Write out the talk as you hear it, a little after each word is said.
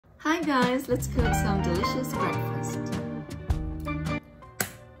Hi guys, let's cook some delicious breakfast.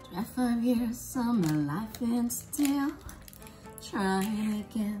 25 years of my life and still trying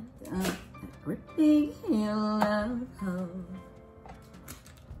to get up that great big hill of hope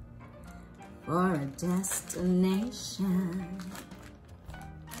for a destination.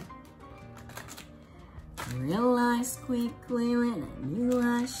 Realized quickly when I knew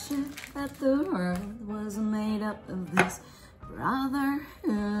I should that the world was made up of this brotherhood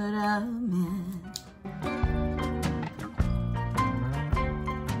of men.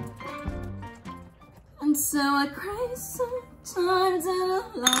 And so I cry sometimes and a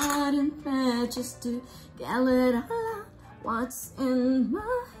lot in bed just to get it all out what's in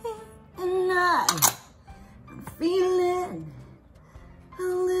my head. And I'm feeling a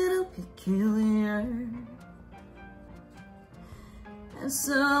little peculiar. And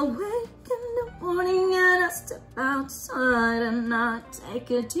so I wake in the morning and I step outside and I take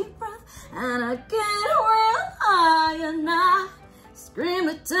a deep breath and I get real high and I scream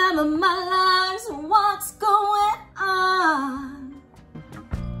at the time of my life, so what's going on?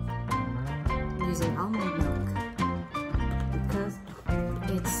 I'm using almond milk because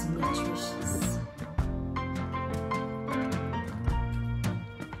it's nutritious.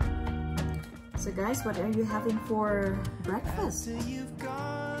 So guys, what are you having for breakfast?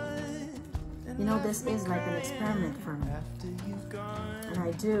 You know, this is like an experiment for me. And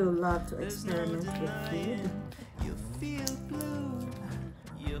I do love to experiment with food. You feel blue,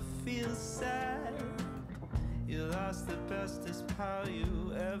 you feel sad. You lost the bestest pal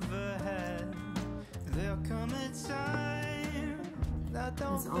you ever had. There'll come a time that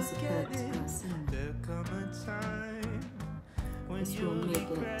don't forget it. There'll come a time when this will make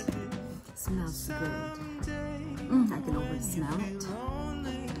it smell so good. I can already smell it.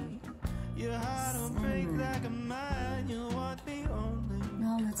 Cinnamon.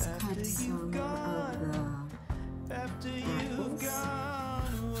 Now let's cut some of the apples.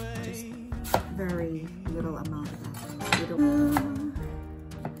 Just very little amount of apples.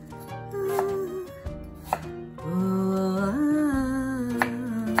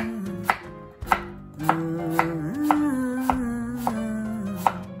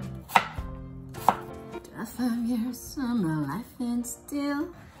 Years of my life and still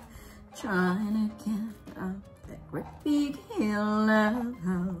trying to get up that great big hill of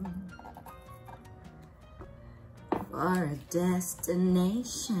hope for a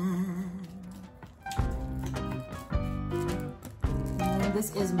destination. And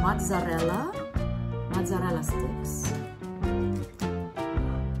this is mozzarella sticks.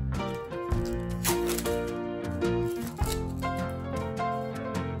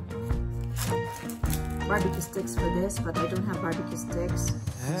 Barbecue sticks for this, but I don't have barbecue sticks.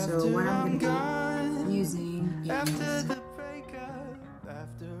 So what I'm going to be using is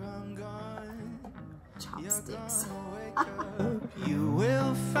chopsticks. You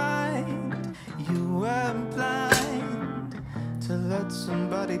will find you were blind to let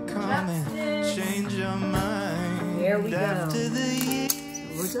somebody come and change your mind. Here we go. So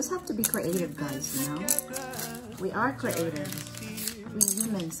we'll just have to be creative, guys, you know? We are creative. We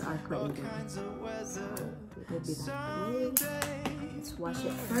humans are creative. So it will be that way. Let's wash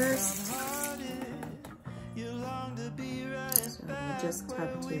it first. So we'll just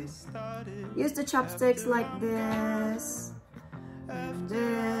have to use the chopsticks like this and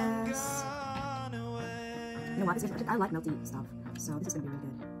this. You know what? I like melty stuff, so this is gonna be really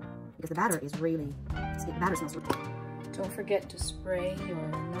good because the batter is really. The batter smells really good. Don't forget to spray your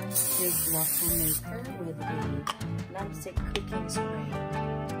non-stick waffle maker with a non-stick cooking spray.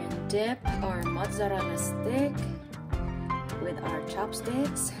 And dip our mozzarella stick with our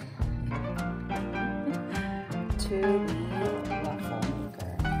chopsticks to the waffle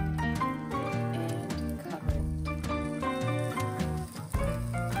maker and cover it.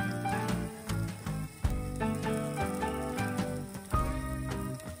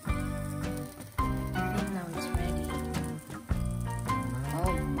 I think now it's ready.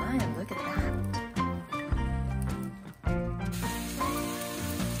 Oh my, look at that.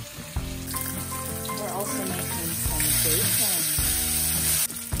 We're also making some bacon.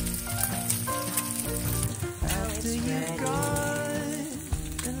 After you've gone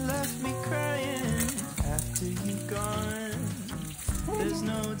and left me crying, after you've gone, there's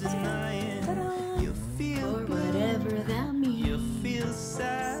no denying. You feel whatever that means. You feel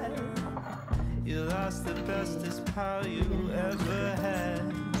sad. You lost the bestest pal you ever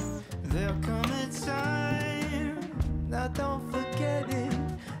had. There'll come a time, now don't forget it.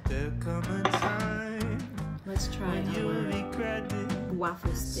 There'll come a time. Let's try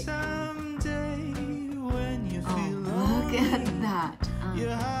waffle stick. Someday when you feel look at that.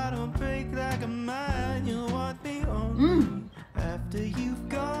 Your heart will break like a mine. You want me only after you've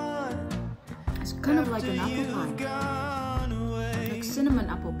gone. It's kind of like an apple pie. Like cinnamon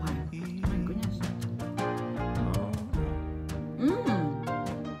apple pie. My goodness.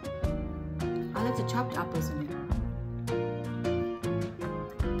 I like the chopped apples in it.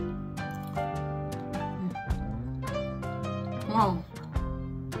 Wow.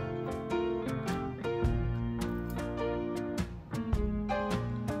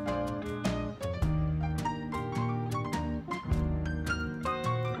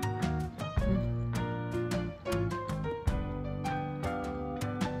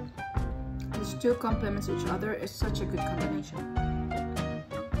 These two complements each other. It's such a good combination.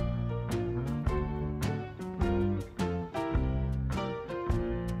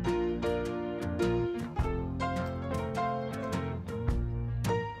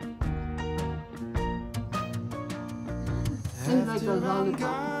 Seems like a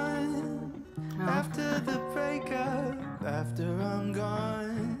lollipop. After the breakup, after I'm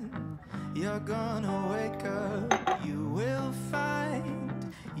gone, you're gonna wake up. You will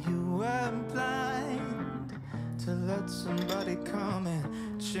find you were blind to let somebody come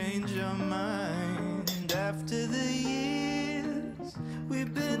and change your mind. After the years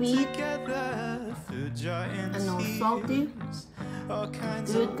we've been together through joy and tears, all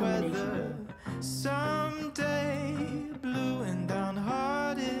kinds of weather. Someday, blue and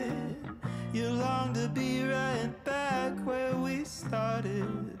downhearted, you long to be right back where we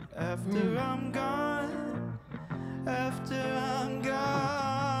started. After I'm gone, after I'm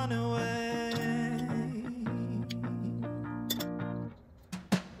gone away.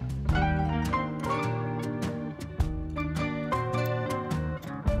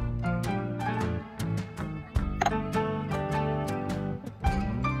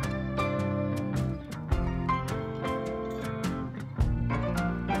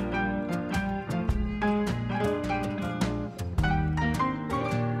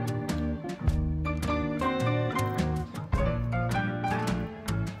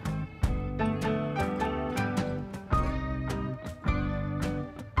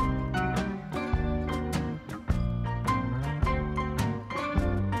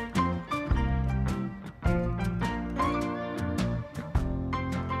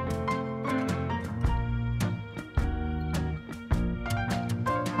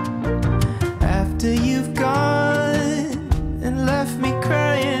 After you've gone and left me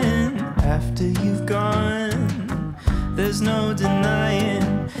crying, after you've gone, there's no denying